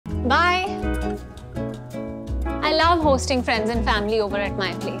Bye! I love hosting friends and family over at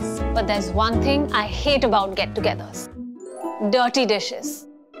my place, but there's one thing I hate about get-togethers. Dirty dishes.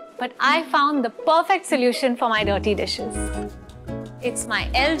 But I found the perfect solution for my dirty dishes. It's my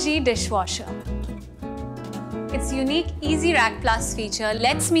LG Dishwasher. Its unique EasyRack Plus feature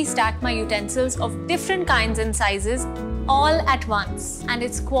lets me stack my utensils of different kinds and sizes all at once. And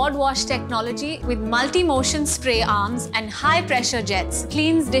its QuadWash technology with multi-motion spray arms and high-pressure jets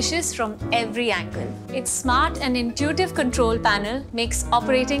cleans dishes from every angle. Its smart and intuitive control panel makes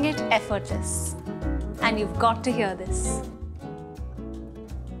operating it effortless. And you've got to hear this.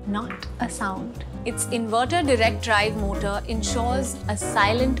 Not a sound. Its Inverter Direct Drive motor ensures a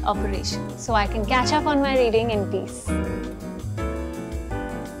silent operation, so I can catch up on my reading in peace.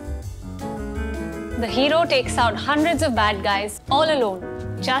 The hero takes out hundreds of bad guys all alone,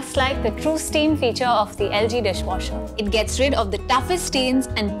 just like the TrueSteam feature of the LG Dishwasher. It gets rid of the toughest stains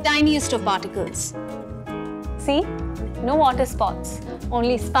and tiniest of particles. See? No water spots,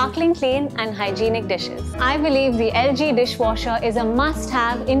 only sparkling clean and hygienic dishes. I believe the LG Dishwasher is a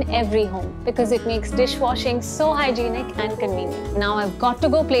must-have in every home because it makes dishwashing so hygienic and convenient. Now I've got to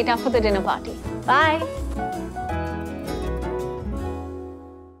go plate up for the dinner party. Bye!